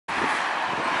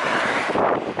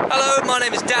Hello, my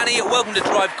name is Danny. Welcome to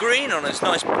Drive Green on this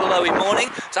nice blowy morning.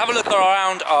 So have a look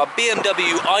around our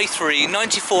BMW i3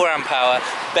 94 amp hour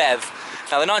BEV.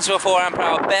 Now the 94 amp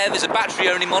hour BEV is a battery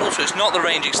only model, so it's not the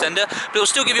range extender, but it will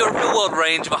still give you a real world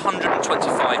range of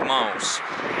 125 miles.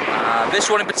 This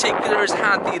one in particular has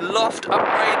had the loft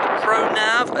upgrade, the Pro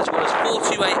Nav, as well as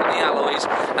 428 on the alloys.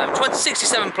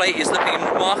 2067 plate is looking in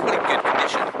remarkably good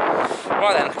condition.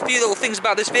 Right then, a few little things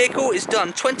about this vehicle. It's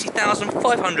done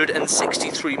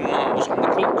 20,563 miles on the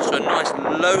clock, so a nice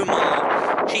low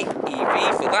mile cheap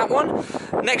EV for that one.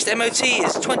 Next MOT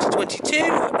is 2022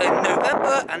 in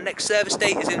November, and next service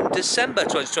date is in December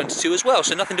 2022 as well,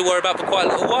 so nothing to worry about for quite a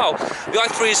little while. The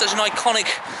i3 is such an iconic,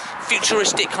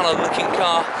 futuristic kind of looking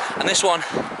car, and this one,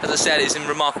 as I said, is in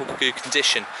remarkable good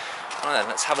condition. Right then,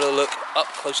 let's have a little look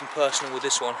up close and personal with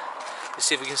this one to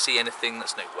see if we can see anything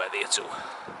that's noteworthy at all.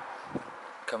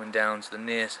 Coming down to the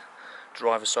near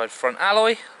driver's side front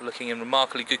alloy, looking in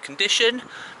remarkably good condition,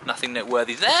 nothing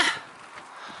noteworthy there.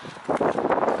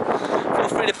 Feel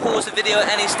free to pause the video at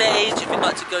any stage if you'd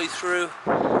like to go through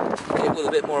it with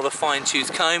a bit more of a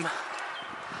fine-tooth comb.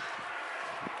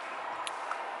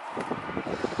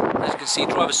 As you can see,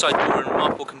 driver's side door in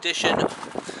remarkable condition.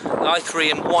 The i3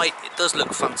 in white, it does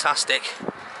look fantastic.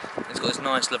 It's got this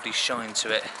nice lovely shine to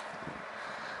it.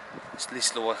 It's at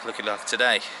least what it's looking like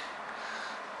today.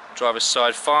 Driver's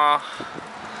side far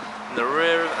in the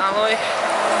rear of alloy.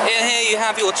 In here you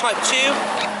have your Type 2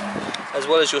 as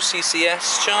well as your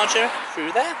CCS charger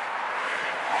through there.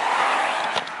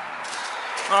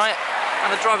 Alright,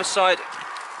 and the driver's side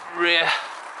rear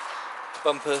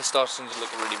bumper starting to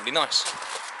look really, really nice.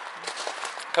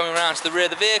 Coming around to the rear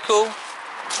of the vehicle.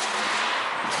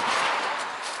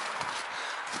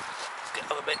 Let's get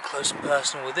up a bit close and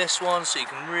personal with this one so you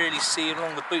can really see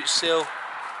along the boot sill.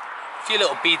 A few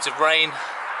little beads of rain,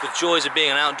 the joys of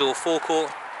being an outdoor forecourt.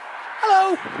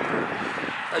 Hello!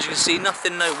 As you can see,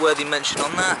 nothing noteworthy mentioned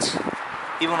on that,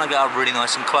 even when I get up really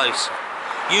nice and close.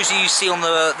 Usually you see on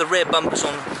the rear bumpers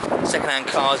on second-hand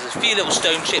cars, there's a few little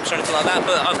stone chips or anything like that,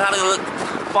 but I've had a look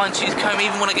fine-tooth comb,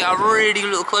 even when I get up really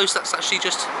little close, that's actually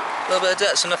just a little bit of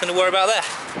dirt, so nothing to worry about there.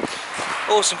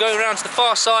 Awesome, going around to the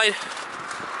far side,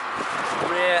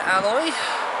 rear alloy,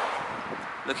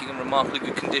 looking in remarkably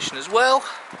good condition as well.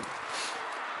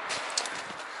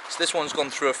 So this one's gone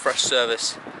through a fresh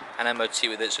service and MOT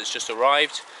with it, so it's just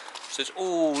arrived. So it's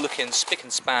all looking spick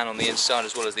and span on the inside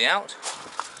as well as the out.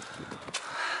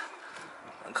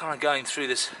 I'm kind of going through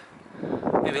this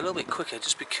maybe a little bit quicker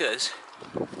just because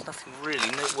there's nothing really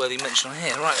noteworthy mentioned on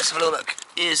here. Right, let's have a little look.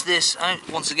 Here's this out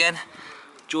once again.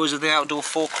 Joys of the outdoor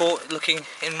forecourt, looking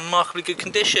in remarkably good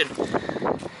condition.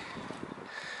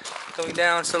 Coming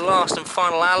down to the last and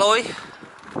final alloy.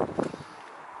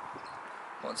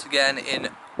 Once again in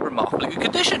remarkably good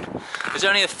condition. There's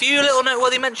only a few little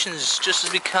noteworthy mentions just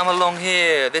as we come along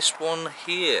here. This one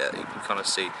here, you can kind of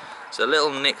see. It's a little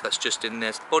nick that's just in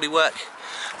there, bodywork.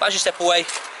 But as you step away,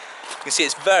 you can see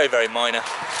it's very, very minor.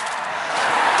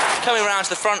 Coming around to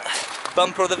the front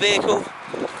bumper of the vehicle,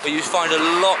 where you find a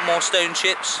lot more stone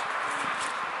chips.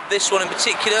 This one in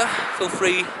particular, feel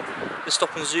free to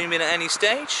stop and zoom in at any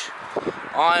stage.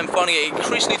 I'm finding it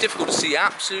increasingly difficult to see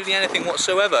absolutely anything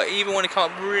whatsoever. Even when you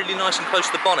come up really nice and close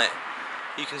to the bonnet,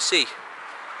 you can see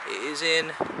it is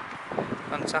in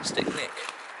fantastic nick.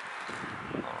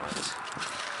 Alright,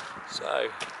 so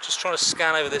just trying to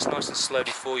scan over this nice and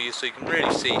slowly for you so you can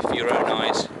really see for your own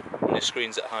eyes on your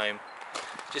screens at home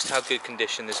just how good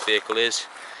condition this vehicle is.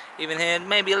 Even here,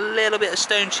 maybe a little bit of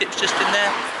stone chips just in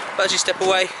there, but as you step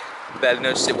away, barely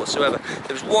notice it whatsoever.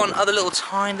 There was one other little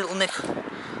tiny little nick,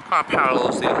 kind of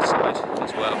parallels the other side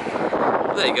as well.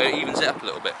 But there you go, it evens it up a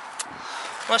little bit.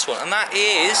 Nice one, and that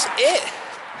is it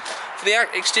for the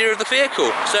exterior of the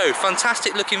vehicle. So,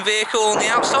 fantastic looking vehicle on the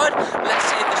outside. Let's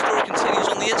see if the story continues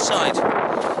on the inside.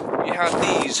 You have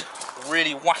these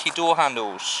really wacky door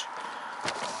handles.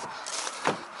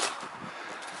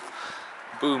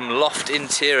 Boom, loft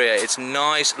interior. It's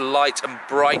nice, light and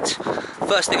bright.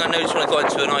 First thing I noticed when I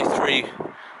got into an i3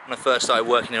 when I first started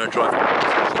working here at Drive,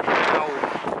 how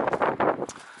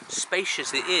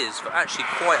spacious it is for actually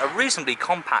quite a reasonably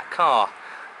compact car.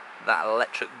 That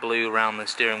electric blue around the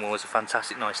steering wheel is a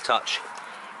fantastic, nice touch.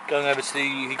 Going over to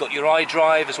you've got your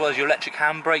iDrive as well as your electric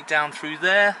handbrake down through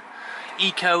there.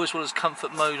 Eco as well as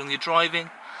comfort mode on your driving.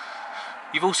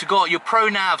 You've also got your Pro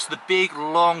Nav, so the big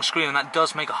long screen, and that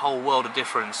does make a whole world of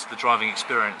difference to the driving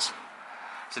experience.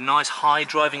 It's a nice high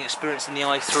driving experience in the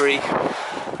i3.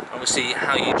 Obviously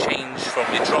how you change from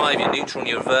your drive, your neutral and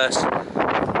your reverse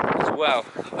as well.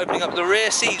 Opening up the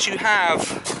rear seats, you have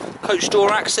coach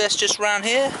door access just around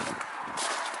here.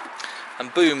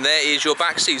 and boom, there is your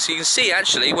back seat. So you can see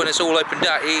actually when it's all opened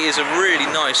out, it is a really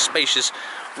nice spacious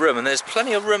room, and there's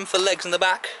plenty of room for legs in the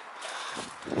back.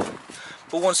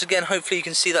 But once again, hopefully you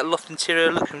can see that loft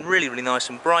interior looking really, really nice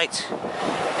and bright.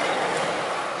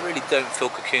 Really don't feel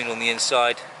cocooned on the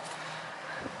inside.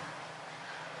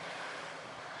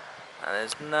 And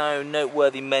there's no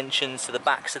noteworthy mentions to the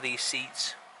backs of these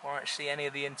seats or actually any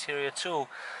of the interior at all.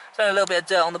 So a little bit of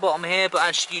dirt on the bottom here, but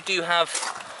actually you do have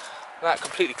that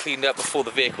completely cleaned up before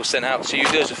the vehicle's sent out. So you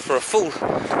do it for a full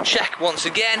check once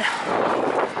again,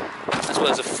 as well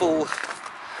as a full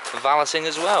valeting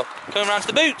as well. Coming around to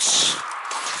the boots,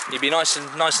 you'd be nice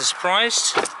and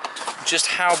surprised just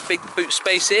how big the boot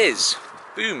space is.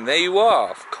 Boom, there you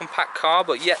are. Compact car,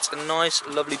 but yet a nice,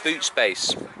 lovely boot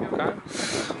space. Okay.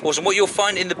 Awesome. What you'll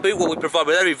find in the boot, what we provide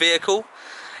with every vehicle,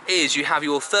 is you have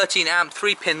your 13 amp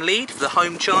 3-pin lead for the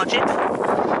home charging,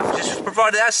 which is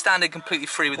provided as standard, completely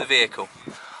free with the vehicle.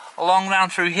 Along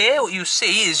round through here, what you'll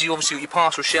see is you obviously got your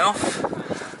parcel shelf.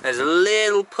 There's a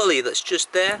little pulley that's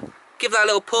just there. Give that a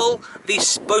little pull.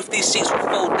 Both these seats will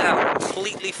fold down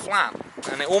completely flat,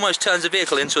 and it almost turns the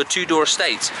vehicle into a 2-door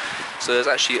estate. So there's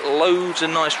actually loads of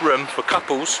nice room for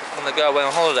couples when they go away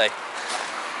on holiday.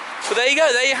 But there you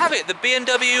go, there you have it, the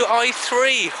BMW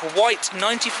i3 white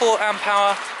 94 amp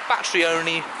hour battery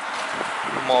only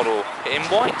model in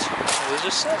white, as I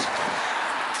just said.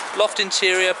 Loft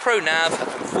interior, Pro Nav,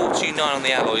 429 on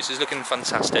the alloys, is looking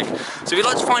fantastic. So if you'd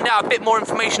like to find out a bit more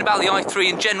information about the i3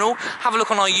 in general, have a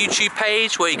look on our YouTube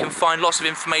page where you can find lots of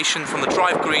information from the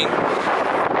Drive Green.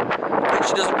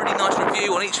 She does a really nice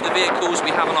review on each of the vehicles we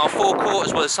have on our forecourt,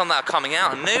 as well as some that are coming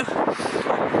out and new.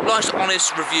 Nice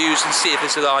honest reviews, and see if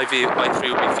this i3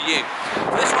 will be for you.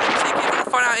 For this one in particular, if you want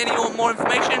to find out any more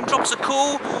information, drop us a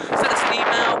call, send us an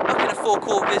email, book in a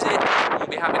forecourt visit, and we'll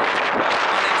be happy to help you out.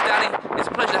 My name's Danny, it's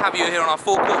a pleasure to have you here on our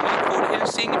forecourt. We look forward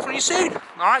to seeing you from you soon.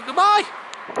 Alright, goodbye!